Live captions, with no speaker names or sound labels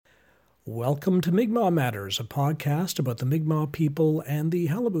Welcome to Mi'kmaq Matters, a podcast about the Mi'kmaq people and the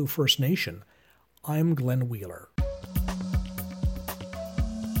Qalipu First Nation. I'm Glenn Wheeler.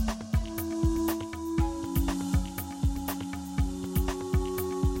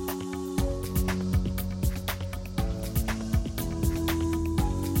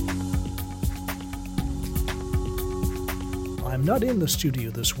 I'm not in the studio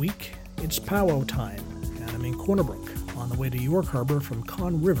this week. It's powwow time, and I'm in Corner Brook on the way to York Harbor from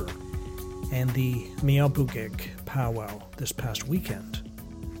Conn River and the Mi'kmaq powwow this past weekend.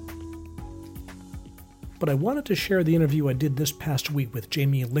 But I wanted to share the interview I did this past week with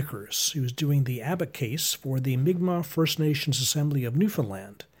Jamie Lickers, who's doing the Abbott case for the Mi'kmaq First Nations Assembly of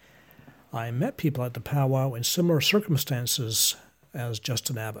Newfoundland. I met people at the powwow in similar circumstances as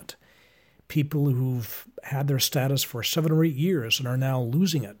Justin Abbott. People who've had their status for 7 or 8 years and are now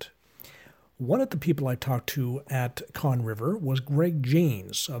losing it. One of the people I talked to at Conn River was Greg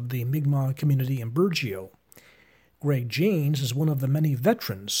Janes of the Mi'kmaq community in Burgeo. Greg Janes is one of the many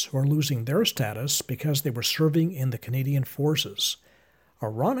veterans who are losing their status because they were serving in the Canadian Forces.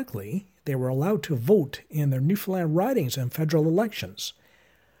 Ironically, they were allowed to vote in their Newfoundland ridings and federal elections,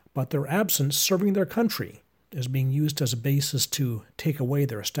 but their absence serving their country is being used as a basis to take away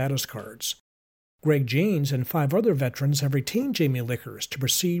their status cards. Greg Janes and 5 other veterans have retained Jamie Lickers to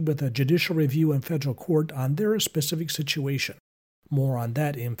proceed with a judicial review in federal court on their specific situation. More on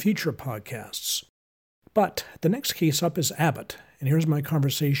that in future podcasts. But the next case up is Abbott, and here's my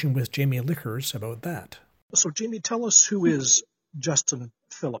conversation with Jamie Lickers about that. So Jamie, tell us, who is Justin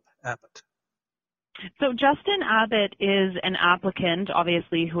Philip Abbott? So Justin Abbott is an applicant,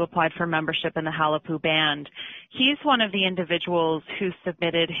 obviously, who applied for membership in the Qalipu Band. He's one of the individuals who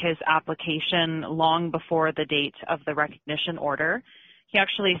submitted his application long before the date of the recognition order. He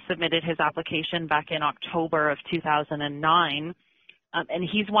actually submitted his application back in October of 2009, and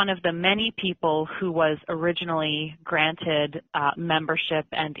he's one of the many people who was originally granted membership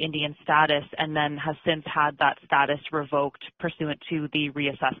and Indian status and then has since had that status revoked pursuant to the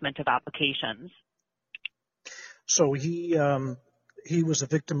reassessment of applications. So he was a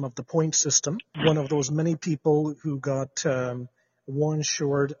victim of the point system, one of those many people who got one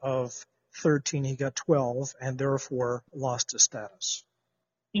short of 13, he got 12, and therefore lost his status.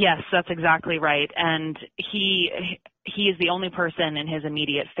 Yes, that's exactly right. And he is the only person in his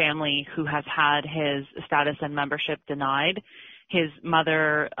immediate family who has had his status and membership denied. His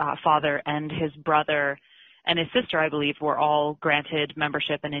mother, father, and his brother and his sister, I believe, were all granted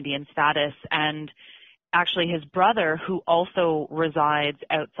membership and Indian status. And actually, his brother, who also resides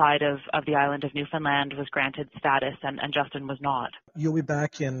outside of the island of Newfoundland, was granted status, and Justin was not. You'll be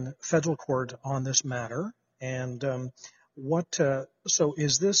back in federal court on this matter. And so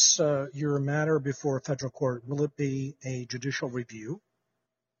is this your matter before federal court? Will it be a judicial review?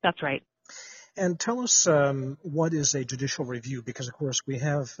 That's right. And tell us what is a judicial review? Because, of course, we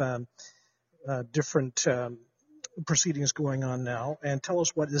have different proceedings going on now, and tell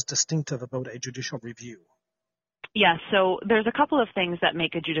us what is distinctive about a judicial review. Yes, so there's a couple of things that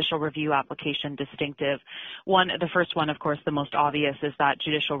make a judicial review application distinctive. The first one, of course, the most obvious, is that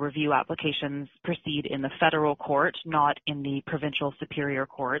judicial review applications proceed in the federal court, not in the provincial superior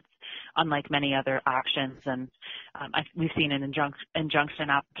courts, unlike many other actions. And we've seen an injunction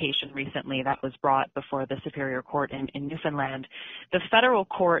application recently that was brought before the superior court in Newfoundland. The federal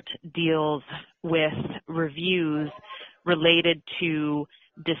court deals with reviews related to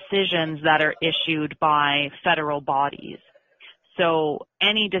decisions that are issued by federal bodies. So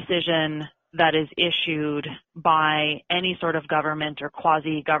any decision that is issued by any sort of government or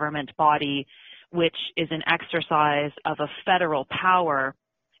quasi-government body, which is an exercise of a federal power,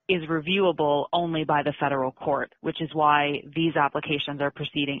 is reviewable only by the federal court, which is why these applications are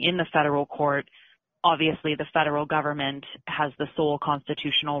proceeding in the federal court. Obviously, the federal government has the sole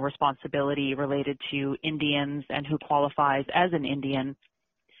constitutional responsibility related to Indians and who qualifies as an Indian.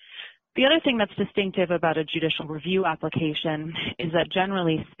 The other thing that's distinctive about a judicial review application is that,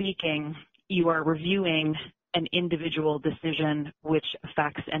 generally speaking, you are reviewing an individual decision which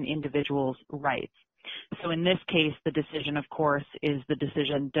affects an individual's rights. So in this case, the decision, of course, is the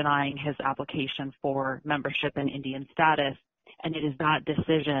decision denying his application for membership in Indian status, and it is that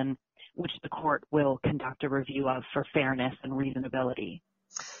decision which the court will conduct a review of for fairness and reasonability.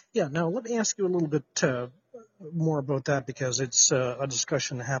 Yeah, now let me ask you a little bit more about that, because it's a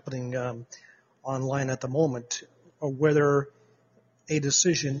discussion happening online at the moment, whether a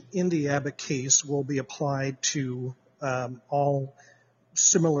decision in the Abbott case will be applied to all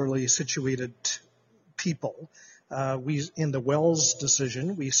similarly situated people. In the Wells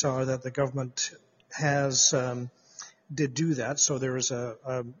decision, we saw that the government has did do that, so there was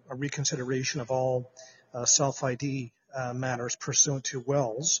a reconsideration of all self-ID matters pursuant to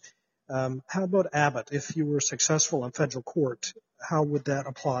Wells. How about Abbott? If you were successful in federal court, how would that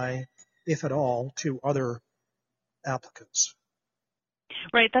apply, if at all, to other applicants?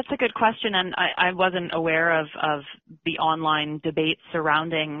 Right, that's a good question, and I wasn't aware of the online debate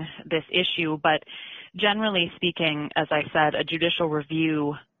surrounding this issue, but generally speaking, as I said, a judicial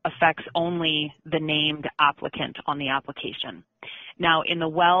review affects only the named applicant on the application. Now, in the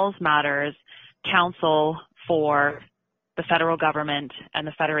Wells matters, counsel for the federal government and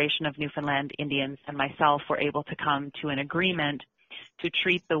the Federation of Newfoundland Indians and myself were able to come to an agreement to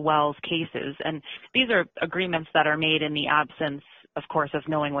treat the Wells cases. And these are agreements that are made in the absence, of course, of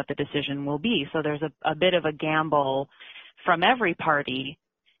knowing what the decision will be. So there's a bit of a gamble from every party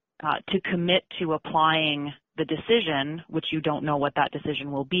to commit to applying the decision, which you don't know what that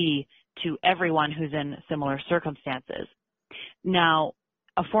decision will be, to everyone who's in similar circumstances. Now,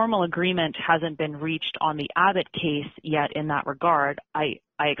 a formal agreement hasn't been reached on the Abbott case yet in that regard. I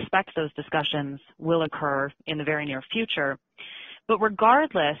expect those discussions will occur in the very near future. But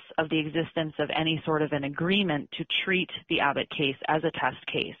regardless of the existence of any sort of an agreement to treat the Abbott case as a test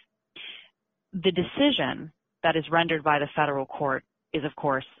case, the decision that is rendered by the federal court is, of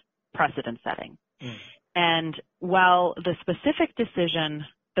course, precedent setting. And while the specific decision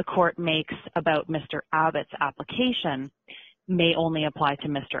the court makes about Mr. Abbott's application may only apply to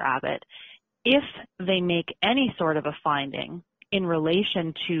Mr. Abbott, if they make any sort of a finding in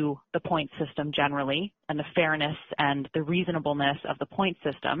relation to the point system generally and the fairness and the reasonableness of the point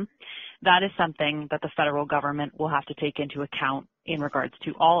system, that is something that the federal government will have to take into account in regards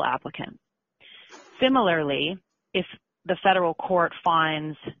to all applicants. Similarly, if the federal court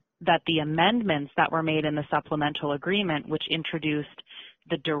finds that the amendments that were made in the supplemental agreement, which introduced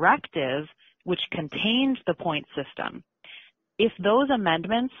the directive which contained the point system, if those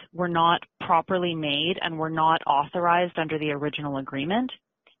amendments were not properly made and were not authorized under the original agreement,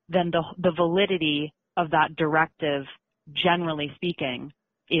 then the validity of that directive, generally speaking,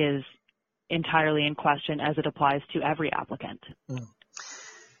 is entirely in question as it applies to every applicant.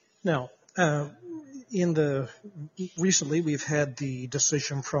 Now, recently we've had the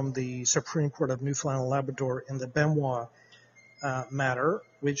decision from the Supreme Court of Newfoundland and Labrador in the Benoit matter,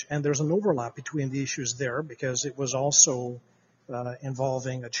 and there's an overlap between the issues there because it was also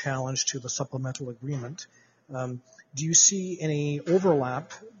involving a challenge to the supplemental agreement. Do you see any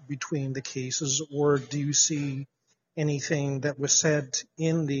overlap between the cases, or do you see anything that was said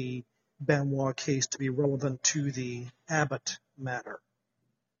in the Benoit case to be relevant to the Abbott matter?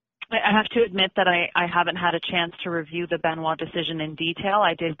 I have to admit that I haven't had a chance to review the Benoit decision in detail.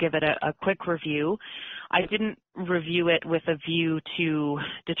 I did give it a quick review. I didn't review it with a view to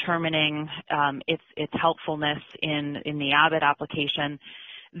determining its helpfulness in the Abbott application.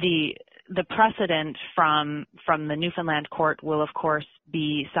 The precedent from the Newfoundland court will, of course,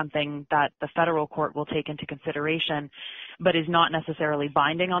 be something that the federal court will take into consideration, but is not necessarily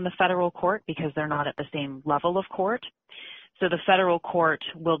binding on the federal court because they're not at the same level of court. So the federal court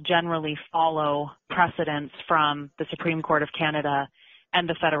will generally follow precedents from the Supreme Court of Canada and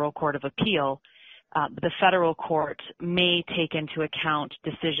the Federal Court of Appeal. The federal court may take into account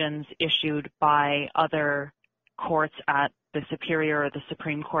decisions issued by other courts at the superior or the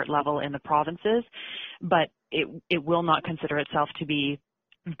Supreme Court level in the provinces, but it will not consider itself to be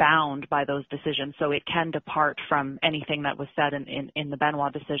bound by those decisions. So it can depart from anything that was said in the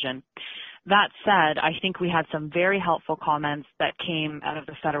Benoit decision. That said, I think we had some very helpful comments that came out of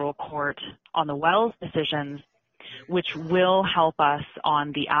the federal court on the Wells decisions, which will help us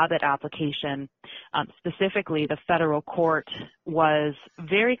on the Abbott application. Specifically, the federal court was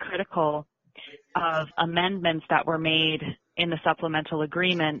very critical of amendments that were made in the supplemental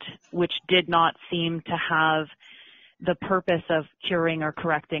agreement, which did not seem to have the purpose of curing or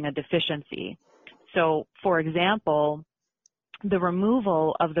correcting a deficiency. So, for example, the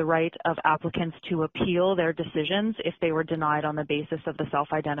removal of the right of applicants to appeal their decisions if they were denied on the basis of the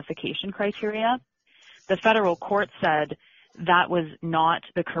self-identification criteria. The federal court said that was not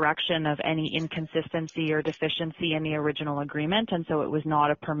the correction of any inconsistency or deficiency in the original agreement, and so it was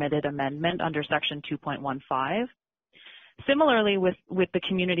not a permitted amendment under Section 2.15. Similarly, with the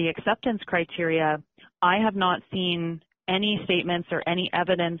community acceptance criteria, I have not seen any statements or any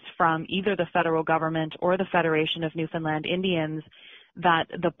evidence from either the federal government or the Federation of Newfoundland Indians that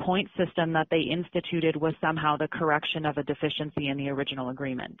the point system that they instituted was somehow the correction of a deficiency in the original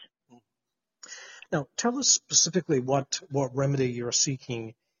agreement. Now, tell us specifically what remedy you're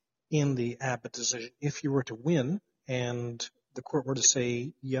seeking in the Abbott decision. If you were to win and the court were to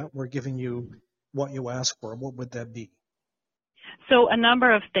say, yeah, we're giving you what you asked for, what would that be? So a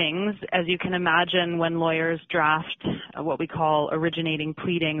number of things, as you can imagine, when lawyers draft what we call originating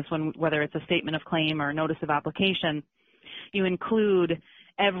pleadings, whether it's a statement of claim or a notice of application, you include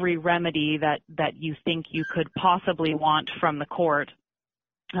every remedy that you think you could possibly want from the court.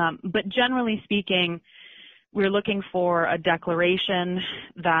 But generally speaking, we're looking for a declaration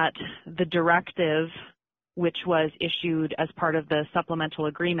that the directive, which was issued as part of the supplemental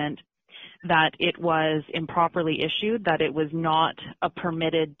agreement, that it was improperly issued, that it was not a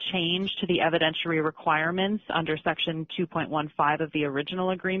permitted change to the evidentiary requirements under Section 2.15 of the original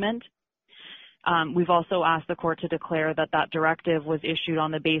agreement. We've also asked the court to declare that that directive was issued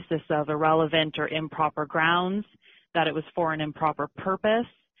on the basis of irrelevant or improper grounds, that it was for an improper purpose,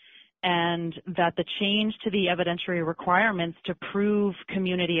 and that the change to the evidentiary requirements to prove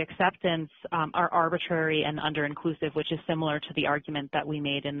community acceptance are arbitrary and under-inclusive, which is similar to the argument that we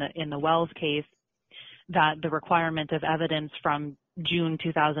made in the Wells case, that the requirement of evidence from June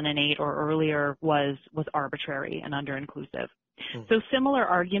 2008 or earlier was arbitrary and under-inclusive. So similar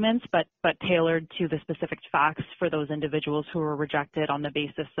arguments, but tailored to the specific facts for those individuals who were rejected on the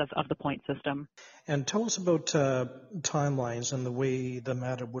basis of the point system. And tell us about timelines and the way the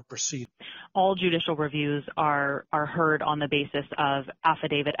matter would proceed. All judicial reviews are heard on the basis of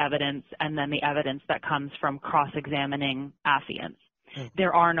affidavit evidence and then the evidence that comes from cross-examining affiants.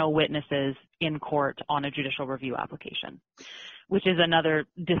 There are no witnesses in court on a judicial review application, which is another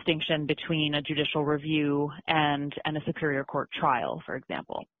distinction between a judicial review and a superior court trial, for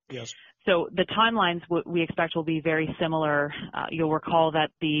example. Yes. So the timelines we expect will be very similar. You'll recall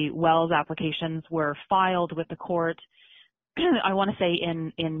that the Wells applications were filed with the court, I want to say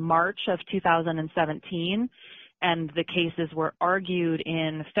in March of 2017, and the cases were argued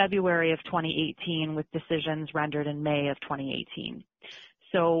in February of 2018 with decisions rendered in May of 2018.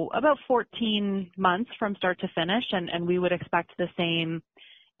 So about 14 months from start to finish, and we would expect the same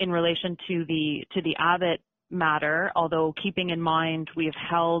in relation to the Abbott matter, although keeping in mind we've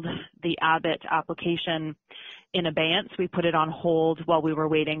held the Abbott application in abeyance. We put it on hold while we were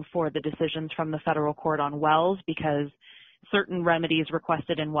waiting for the decisions from the federal court on Wells, because certain remedies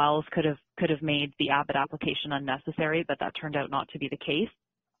requested in Wells could have made the Abbott application unnecessary, but that turned out not to be the case.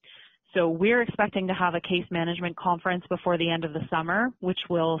 So we're expecting to have a case management conference before the end of the summer, which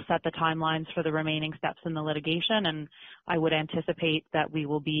will set the timelines for the remaining steps in the litigation, and I would anticipate that we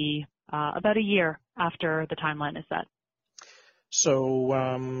will be about a year after the timeline is set.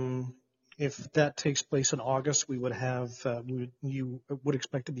 So if that takes place in August, we would have, you would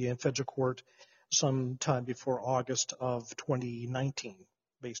expect to be in federal court sometime before August of 2019.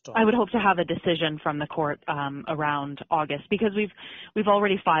 I would hope to have a decision from the court around August, because we've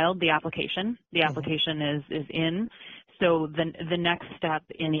already filed the application. The application is in. So the next step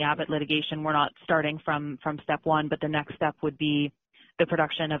in the Abbott litigation, we're not starting from step one, but the next step would be the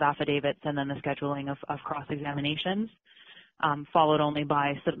production of affidavits and then the scheduling of cross-examinations, followed only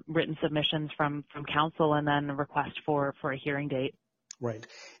by written submissions from counsel and then a request for a hearing date. Right.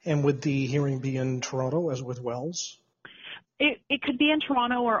 And would the hearing be in Toronto as with Wells? It could be in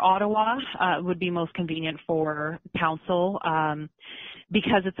Toronto or Ottawa. Would be most convenient for counsel.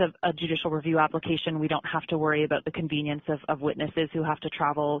 Because it's a judicial review application, we don't have to worry about the convenience of witnesses who have to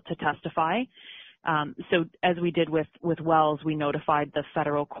travel to testify. So as we did with Wells, we notified the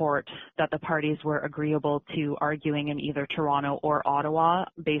federal court that the parties were agreeable to arguing in either Toronto or Ottawa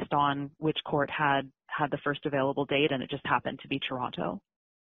based on which court had the first available date, and it just happened to be Toronto.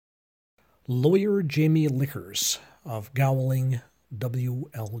 Lawyer Jamie Lickers of Gowling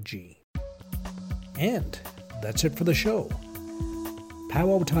WLG. And that's it for the show.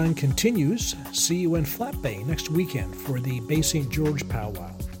 Powwow time continues. See you in Flat Bay next weekend for the Bay St. George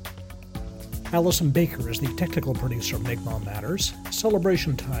Powwow. Allison Baker is the technical producer of Mi'kmaq Matters.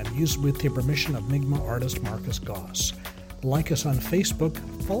 Celebration time used with the permission of Mi'kmaq artist Marcus Goss. Like us on Facebook,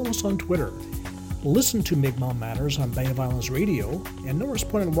 follow us on Twitter. Listen to Mi'kmaq Matters on Bay of Islands Radio and Norris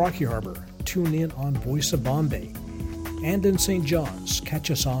Point and Rocky Harbor. Tune in on Voice of Bombay. And in St. John's,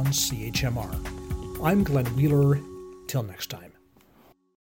 catch us on CHMR. I'm Glenn Wheeler. Till next time.